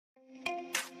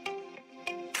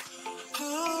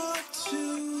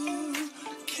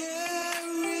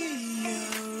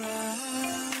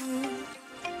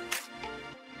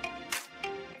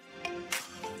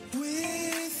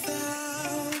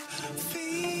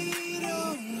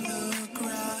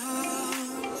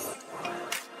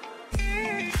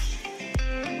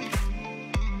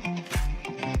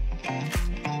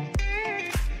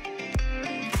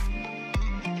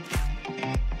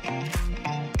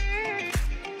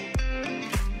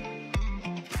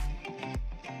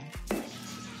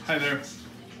Hi there,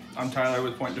 I'm Tyler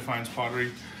with Defiance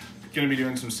Pottery. Going to be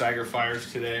doing some Saggar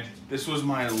fires today. This was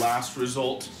my last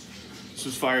result. This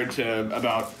was fired to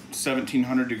about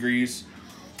 1700 degrees.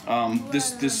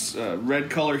 This red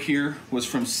color here was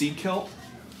from sea kelp.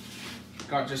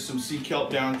 Got just some sea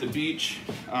kelp down at the beach.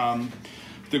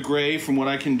 The gray, from what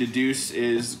I can deduce,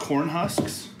 is corn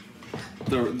husks.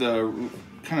 The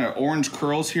kind of orange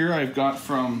curls here I've got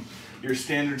from your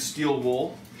standard steel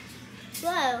wool.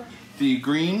 Whoa. The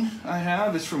green I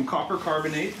have is from copper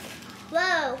carbonate.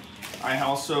 Whoa. I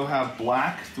also have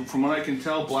black. From what I can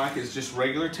tell, black is just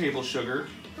regular table sugar.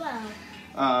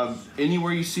 Whoa.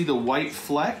 Anywhere you see the white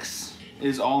flecks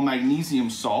is all magnesium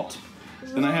salt.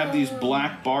 Whoa. Then I have these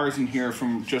black bars in here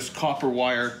from just copper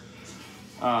wire.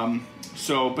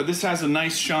 But this has a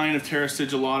nice shine of Terra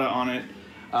Sigillata on it.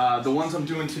 The ones I'm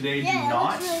doing today do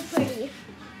not. It looks really pretty.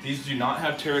 These do not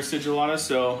have Terra Sigillata,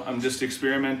 so I'm just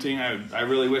experimenting. I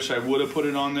really wish I would have put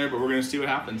it on there, but we're gonna see what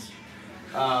happens.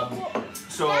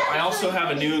 So I also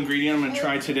have a new ingredient I'm gonna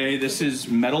try today. This is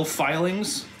metal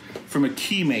filings from a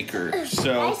key maker.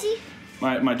 So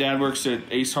my dad works at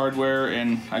Ace Hardware,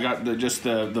 and I got the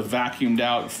vacuumed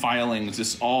out filings.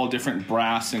 It's all different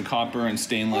brass and copper and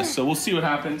stainless. So we'll see what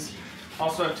happens.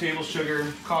 Also have table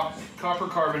sugar, copper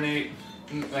carbonate,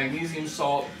 magnesium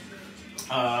salt,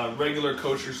 regular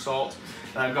kosher salt,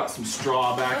 and I've got some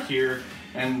straw back here,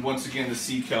 and once again the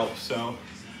sea kelp. So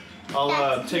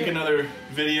I'll take another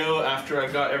video after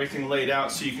I've got everything laid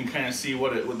out so you can kind of see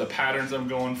what the patterns I'm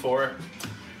going for,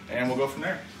 and we'll go from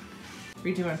there. What are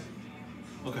you doing?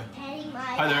 Okay.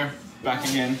 Hi there, back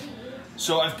again.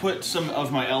 So I've put some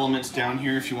of my elements down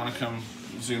here if you want to come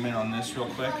zoom in on this real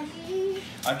quick.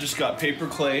 I've just got paper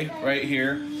clay right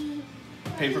here.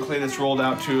 Paper clay that's rolled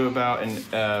out to about an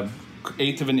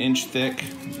 1/8 of an inch thick,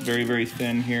 very, very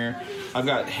thin here. I've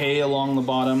got hay along the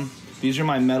bottom. These are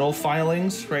my metal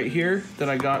filings right here that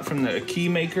I got from the key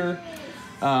maker.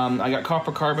 I got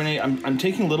copper carbonate. I'm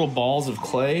taking little balls of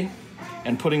clay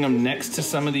and putting them next to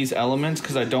some of these elements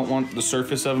because I don't want the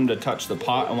surface of them to touch the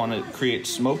pot. I want to create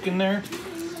smoke in there.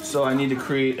 So I need to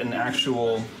create an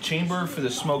actual chamber for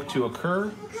the smoke to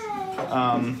occur.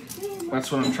 That's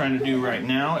what I'm trying to do right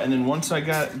now. And then once I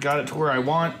got it to where I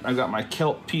want, I got my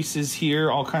kelp pieces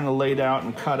here all kind of laid out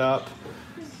and cut up.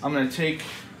 I'm gonna take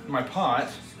my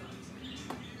pot,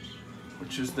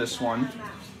 which is this one,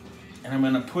 and I'm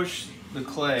gonna push the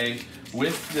clay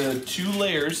with the 2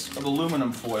 layers of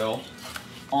aluminum foil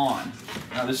on.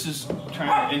 Now this is kind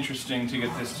of interesting to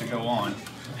get this to go on,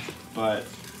 but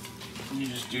you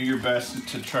just do your best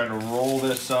to try to roll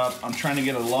this up. I'm trying to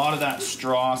get a lot of that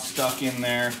straw stuck in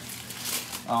there.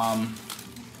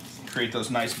 Create those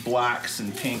nice blacks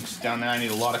and pinks down there. I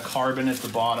need a lot of carbon at the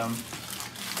bottom.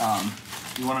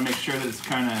 You want to make sure that it's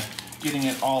kind of getting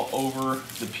it all over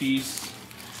the piece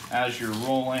as you're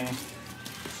rolling.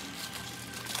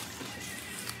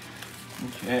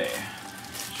 Okay,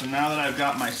 so now that I've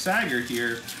got my Saggar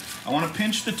here, I want to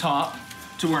pinch the top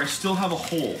to where I still have a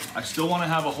hole. I still want to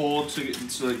have a hole so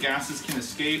the gases can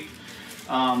escape.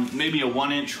 Maybe a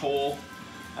 1-inch hole.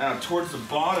 Towards the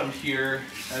bottom here,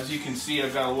 as you can see,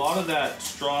 I've got a lot of that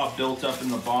straw built up in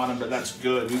the bottom, but that's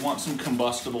good. We want some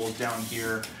combustibles down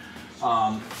here.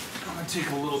 I'm gonna take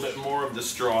a little bit more of the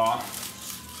straw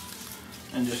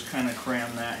and just kind of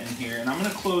cram that in here. And I'm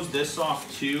gonna close this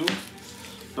off too,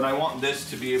 but I want this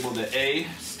to be able to A,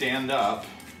 stand up,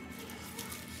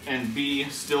 and B,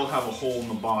 still have a hole in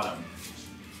the bottom.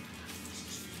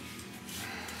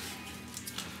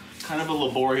 Kind of a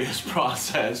laborious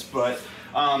process, but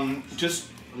just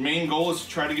main goal is to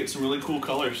try to get some really cool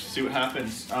colors, see what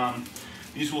happens.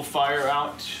 These will fire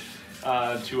out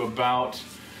to about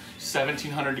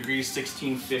 1700 degrees,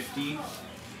 1650,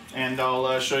 and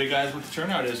I'll show you guys what the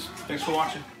turnout is. Thanks for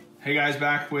watching. Hey guys,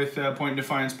 back with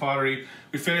Defiance Pottery.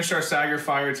 We finished our Saggar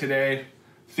fire today.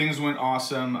 Things went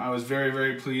awesome. I was very,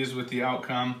 very pleased with the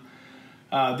outcome.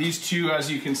 These two,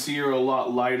 as you can see, are a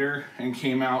lot lighter and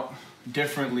came out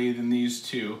differently than these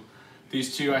two.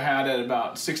 These two I had at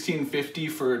about 1650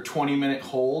 for a 20-minute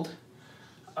hold.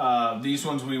 These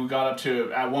ones we got up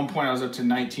to, at one point I was up to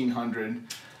 1900.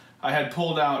 I had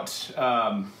pulled out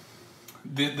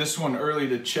this one early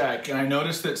to check, and I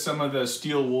noticed that some of the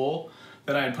steel wool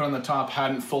that I had put on the top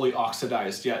hadn't fully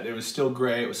oxidized yet. It was still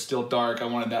gray, it was still dark. I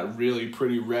wanted that really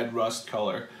pretty red rust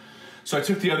color. So I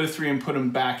took the other 3 and put them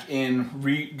back in,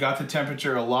 got the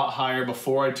temperature a lot higher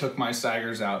before I took my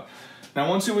Saggars out. Now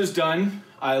once it was done,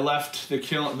 I left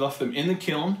them in the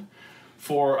kiln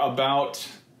for about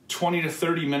 20 to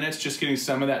 30 minutes, just getting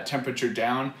some of that temperature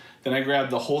down. Then I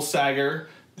grabbed the whole Saggar.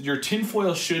 Your tin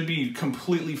foil should be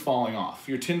completely falling off.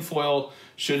 Your tin foil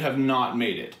should have not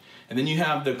made it. And then you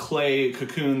have the clay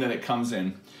cocoon that it comes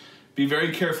in. Be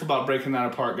very careful about breaking that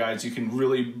apart, guys. You can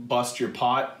really bust your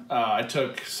pot. I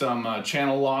took some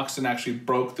channel locks and actually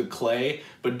broke the clay,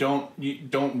 but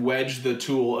don't wedge the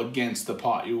tool against the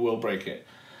pot. You will break it.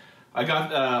 I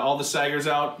got all the Saggars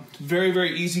out. Very,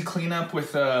 very easy cleanup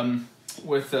with a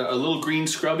little green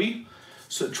scrubby.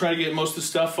 So try to get most of the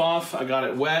stuff off. I got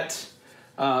it wet.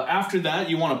 After that,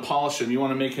 you want to polish them. You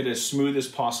want to make it as smooth as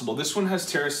possible. This one has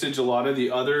terrasigillata.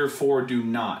 The other 4 do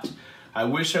not. I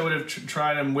wish I would have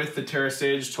tried them with the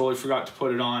terrasage. Totally forgot to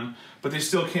put it on, but they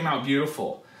still came out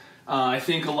beautiful. I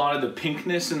think a lot of the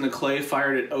pinkness in the clay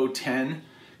fired at 010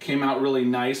 came out really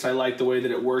nice. I like the way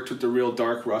that it worked with the real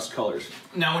dark rust colors.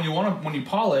 Now, when you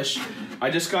polish, I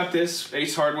just got this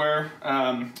Ace Hardware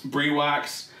Brie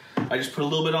wax. I just put a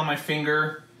little bit on my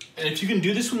finger, and if you can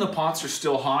do this when the pots are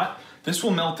still hot, this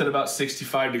will melt at about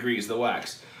 65 degrees, the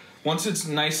wax. Once it's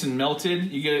nice and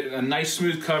melted, you get a nice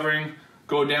smooth covering.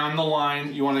 Go down the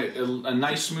line. You want a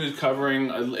nice smooth covering,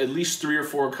 at least 3 or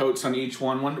 4 coats on each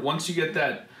one. Once you get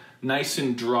that nice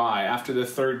and dry after the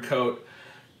 3rd coat,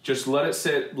 just let it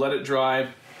sit, let it dry.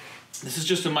 This is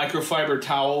just a microfiber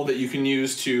towel that you can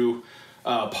use to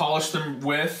polish them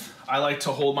with. I like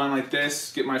to hold mine like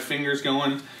this, get my fingers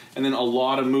going, and then a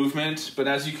lot of movement. But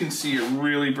as you can see, it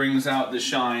really brings out the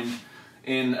shine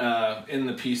in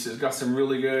the pieces. Got some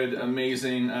really good,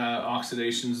 amazing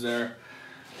oxidations there.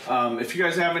 If you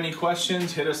guys have any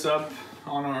questions, hit us up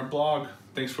on our blog.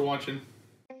 Thanks for watching.